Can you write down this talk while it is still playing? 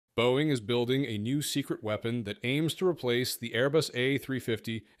Boeing is building a new secret weapon that aims to replace the Airbus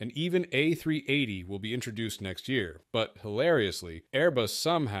A350, and even A380 will be introduced next year. But hilariously, Airbus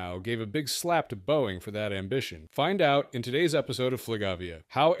somehow gave a big slap to Boeing for that ambition. Find out in today's episode of Flig Avia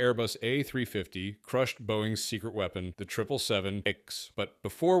how Airbus A350 crushed Boeing's secret weapon, the 777X. But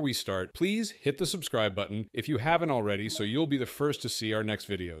before we start, please hit the subscribe button if you haven't already so you'll be the first to see our next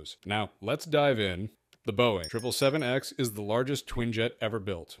videos. Now, let's dive in. The Boeing 777X is the largest twinjet ever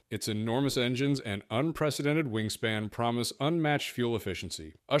built. Its enormous engines and unprecedented wingspan promise unmatched fuel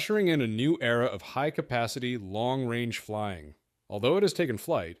efficiency, ushering in a new era of high-capacity, long-range flying. Although it has taken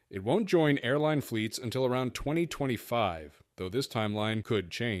flight, it won't join airline fleets until around 2025, though this timeline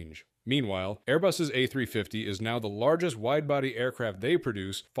could change. Meanwhile, Airbus's A350 is now the largest wide-body aircraft they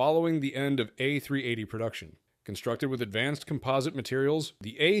produce following the end of A380 production. Constructed with advanced composite materials,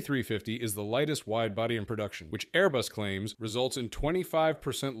 the A350 is the lightest wide-body in production, which Airbus claims results in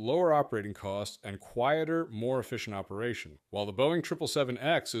 25% lower operating costs and quieter, more efficient operation. While the Boeing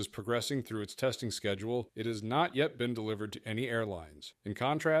 777X is progressing through its testing schedule, it has not yet been delivered to any airlines. In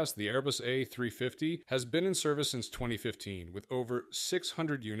contrast, the Airbus A350 has been in service since 2015, with over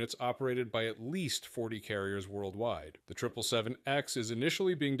 600 units operated by at least 40 carriers worldwide. The 777X is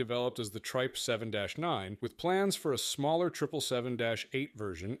initially being developed as the Type 7-9, with plans for a smaller 777-8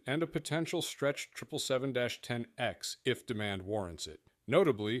 version and a potential stretched 777-10X if demand warrants it.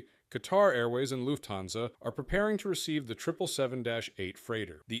 Notably, Qatar Airways and Lufthansa are preparing to receive the 777-8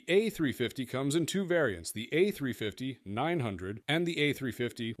 freighter. The A350 comes in two variants, the A350-900 and the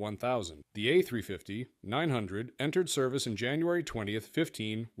A350-1000. The A350-900 entered service in January 20th,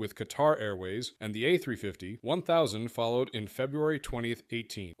 15 with Qatar Airways, and the A350-1000 followed in February 20th,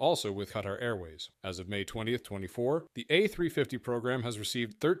 18, also with Qatar Airways. As of May 20th, 24, the A350 program has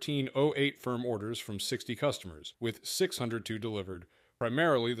received 1308 firm orders from 60 customers, with 602 delivered,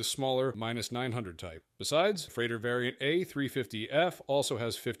 primarily the smaller -900 type. Besides, freighter variant A350F also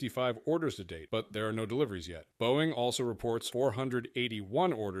has 55 orders to date, but there are no deliveries yet. Boeing also reports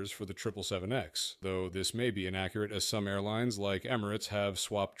 481 orders for the 777X, though this may be inaccurate as some airlines like Emirates have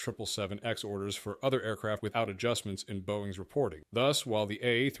swapped 777X orders for other aircraft without adjustments in Boeing's reporting. Thus, while the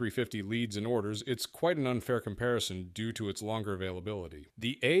A350 leads in orders, it's quite an unfair comparison due to its longer availability.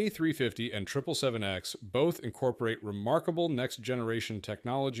 The A350 and 777X both incorporate remarkable next-generation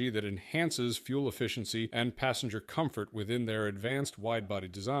technology that enhances fuel efficiency and passenger comfort within their advanced wide-body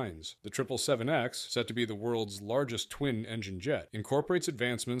designs. The 777X, set to be the world's largest twin-engine jet, incorporates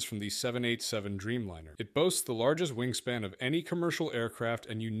advancements from the 787 Dreamliner. It boasts the largest wingspan of any commercial aircraft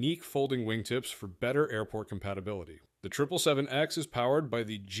and unique folding wingtips for better airport compatibility. The 777X is powered by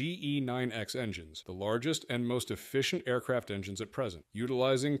the GE9X engines, the largest and most efficient aircraft engines at present,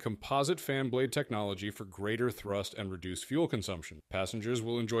 utilizing composite fan blade technology for greater thrust and reduced fuel consumption. Passengers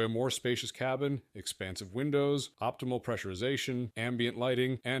will enjoy a more spacious cabin, expansive windows, optimal pressurization, ambient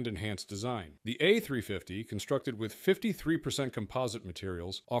lighting, and enhanced design. The A350, constructed with 53% composite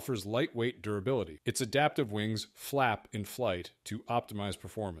materials, offers lightweight durability. Its adaptive wings flap in flight to optimize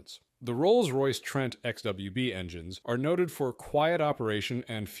performance. The Rolls-Royce Trent XWB engines are noted for quiet operation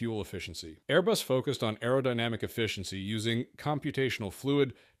and fuel efficiency. Airbus focused on aerodynamic efficiency using computational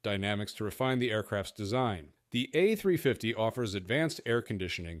fluid dynamics to refine the aircraft's design. The A350 offers advanced air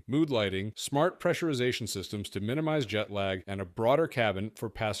conditioning, mood lighting, smart pressurization systems to minimize jet lag, and a broader cabin for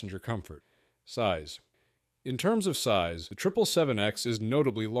passenger comfort. Size. In terms of size, the 777X is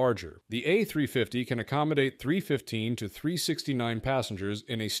notably larger. The A350 can accommodate 315 to 369 passengers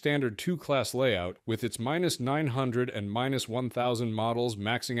in a standard two-class layout, with its -900 and -1000 models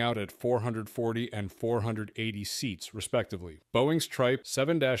maxing out at 440 and 480 seats, respectively. Boeing's Type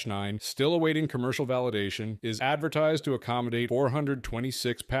 7-9, still awaiting commercial validation, is advertised to accommodate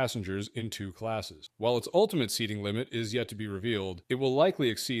 426 passengers in two classes. While its ultimate seating limit is yet to be revealed, it will likely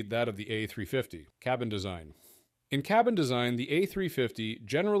exceed that of the A350. Cabin design. In cabin design, the A350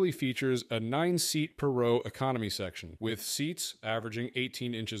 generally features a 9-seat per row economy section, with seats averaging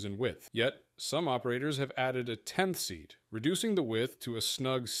 18 inches in width. Yet, some operators have added a 10th seat, reducing the width to a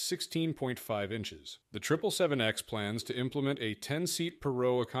snug 16.5 inches. The 777X plans to implement a 10-seat per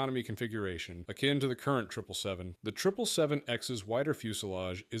row economy configuration, akin to the current 777. The 777X's wider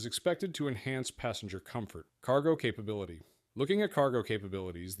fuselage is expected to enhance passenger comfort. Cargo capability. Looking at cargo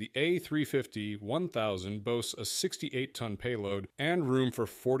capabilities, the A350-1000 boasts a 68-ton payload and room for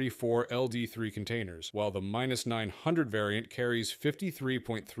 44 LD3 containers, while the -900 variant carries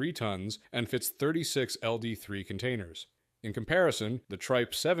 53.3 tons and fits 36 LD3 containers. In comparison, the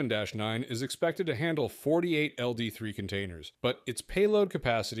Type 7-9 is expected to handle 48 LD3 containers, but its payload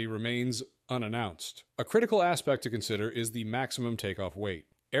capacity remains unannounced. A critical aspect to consider is the maximum takeoff weight.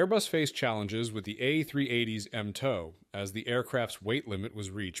 Airbus faced challenges with the A380's MTOW, as the aircraft's weight limit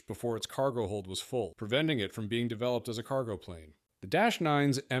was reached before its cargo hold was full, preventing it from being developed as a cargo plane. The Dash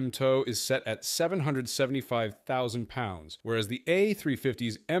 9's MTOW is set at 775,000 pounds, whereas the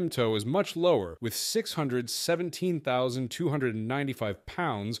A350's MTOW is much lower, with 617,295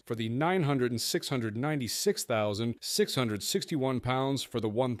 pounds for the 900 and 696,661 pounds for the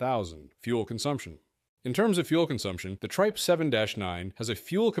 1000. Fuel consumption. In terms of fuel consumption, the Type 7-9 has a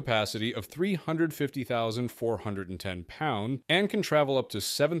fuel capacity of 350,410 pounds and can travel up to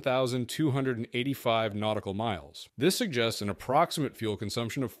 7,285 nautical miles. This suggests an approximate fuel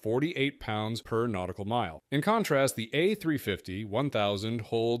consumption of 48 pounds per nautical mile. In contrast, the A350-1000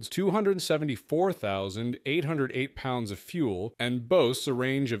 holds 274,808 pounds of fuel and boasts a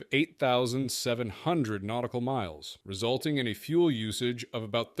range of 8,700 nautical miles, resulting in a fuel usage of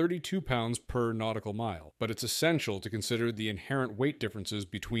about 32 pounds per nautical mile. But it's essential to consider the inherent weight differences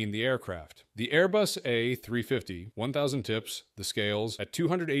between the aircraft. The Airbus A350, 1,000 tips, the scales, at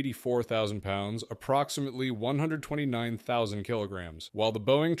 284,000 pounds, approximately 129,000 kilograms, while the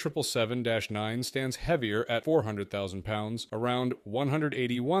Boeing 777-9 stands heavier at 400,000 pounds, around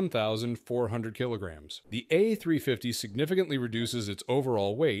 181,400 kilograms. The A350 significantly reduces its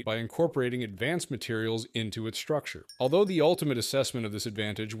overall weight by incorporating advanced materials into its structure. Although the ultimate assessment of this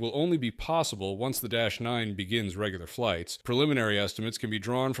advantage will only be possible once the Dash 9 begins regular flights, preliminary estimates can be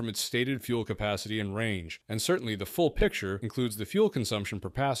drawn from its stated fuel capacity and range, and certainly the full picture includes the fuel consumption per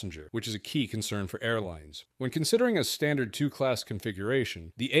passenger, which is a key concern for airlines. When considering a standard two-class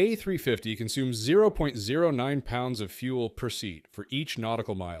configuration, the A350 consumes 0.09 pounds of fuel per seat for each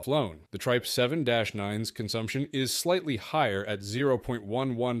nautical mile flown. The Type 7-9's consumption is slightly higher at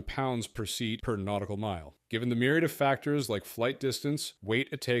 0.11 pounds per seat per nautical mile. Given the myriad of factors like flight distance, weight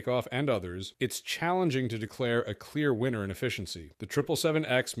at takeoff, and others, it's challenging to declare a clear winner in efficiency. The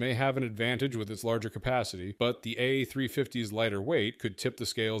 777X may have an advantage with its larger capacity, but the A350's lighter weight could tip the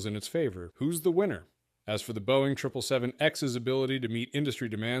scales in its favor. Who's the winner? As for the Boeing 777X's ability to meet industry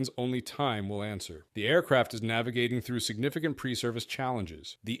demands, only time will answer. The aircraft is navigating through significant pre-service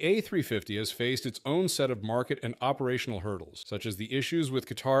challenges. The A350 has faced its own set of market and operational hurdles, such as the issues with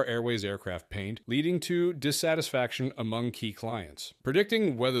Qatar Airways aircraft paint, leading to dissatisfaction among key clients.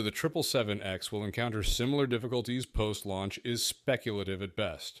 Predicting whether the 777X will encounter similar difficulties post-launch is speculative at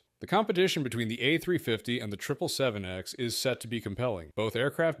best. The competition between the A350 and the 777X is set to be compelling. Both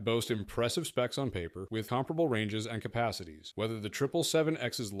aircraft boast impressive specs on paper, with comparable ranges and capacities. Whether the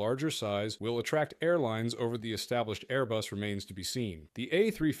 777X's larger size will attract airlines over the established Airbus remains to be seen. The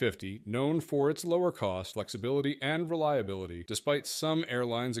A350, known for its lower cost, flexibility, and reliability, despite some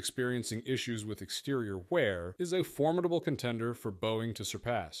airlines experiencing issues with exterior wear, is a formidable contender for Boeing to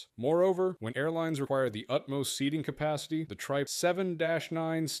surpass. Moreover, when airlines require the utmost seating capacity, the Type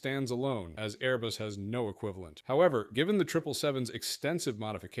 7-9 stands alone, as Airbus has no equivalent. However, given the 777's extensive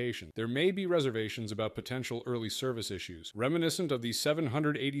modification, there may be reservations about potential early service issues, reminiscent of the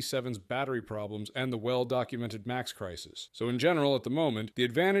 787's battery problems and the well-documented MAX crisis. So in general, at the moment, the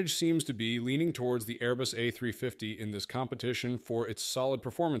advantage seems to be leaning towards the Airbus A350 in this competition for its solid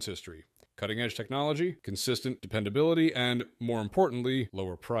performance history. Cutting-edge technology, consistent dependability, and, more importantly,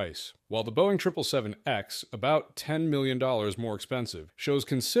 lower price. While the Boeing 777X, about $10 million more expensive, shows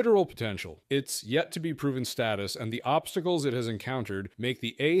considerable potential, its yet-to-be-proven status and the obstacles it has encountered make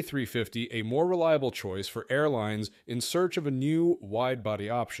the A350 a more reliable choice for airlines in search of a new wide-body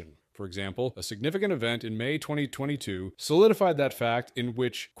option. For example, a significant event in May 2022 solidified that fact, in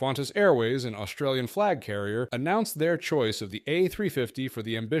which Qantas Airways, an Australian flag carrier, announced their choice of the A350 for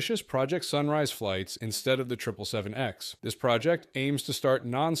the ambitious Project Sunrise flights instead of the 777X. This project aims to start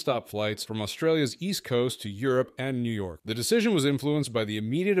non-stop flights from Australia's east coast to Europe and New York. The decision was influenced by the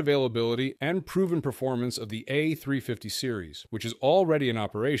immediate availability and proven performance of the A350 series, which is already in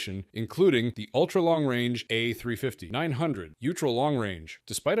operation, including the ultra-long-range A350-900 ultra-long-range.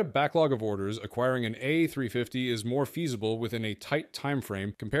 Despite a backlog of orders, acquiring an A350 is more feasible within a tight time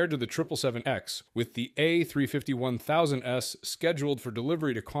frame compared to the 777X, with the A350-1000S scheduled for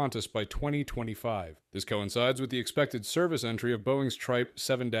delivery to Qantas by 2025. This coincides with the expected service entry of Boeing's Type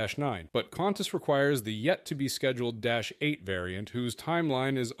 7-9, but Qantas requires the yet-to-be-scheduled Dash 8 variant, whose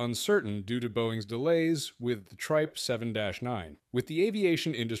timeline is uncertain due to Boeing's delays with the Type 7-9. With the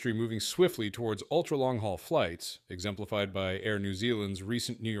aviation industry moving swiftly towards ultra-long-haul flights, exemplified by Air New Zealand's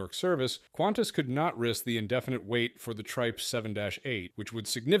recent New York service, Qantas could not risk the indefinite wait for the Type 7-8, which would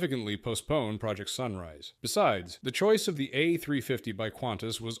significantly postpone Project Sunrise. Besides, the choice of the A350 by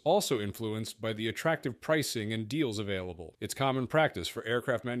Qantas was also influenced by the attractive pricing and deals available. It's common practice for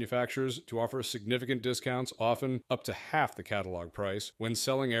aircraft manufacturers to offer significant discounts, often up to half the catalog price, when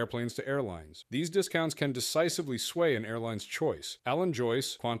selling airplanes to airlines. These discounts can decisively sway an airline's choice. Alan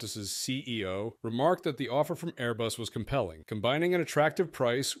Joyce, Qantas's CEO, remarked that the offer from Airbus was compelling, combining an attractive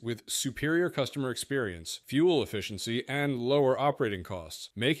price with superior customer experience, fuel efficiency, and lower operating costs,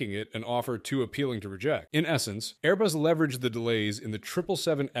 making it an offer too appealing to reject. In essence, Airbus leveraged the delays in the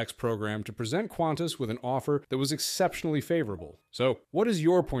 777X program to present Qantas with an offer that was exceptionally favorable. So, what is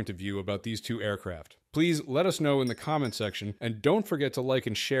your point of view about these two aircraft? Please let us know in the comment section, and don't forget to like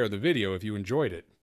and share the video if you enjoyed it.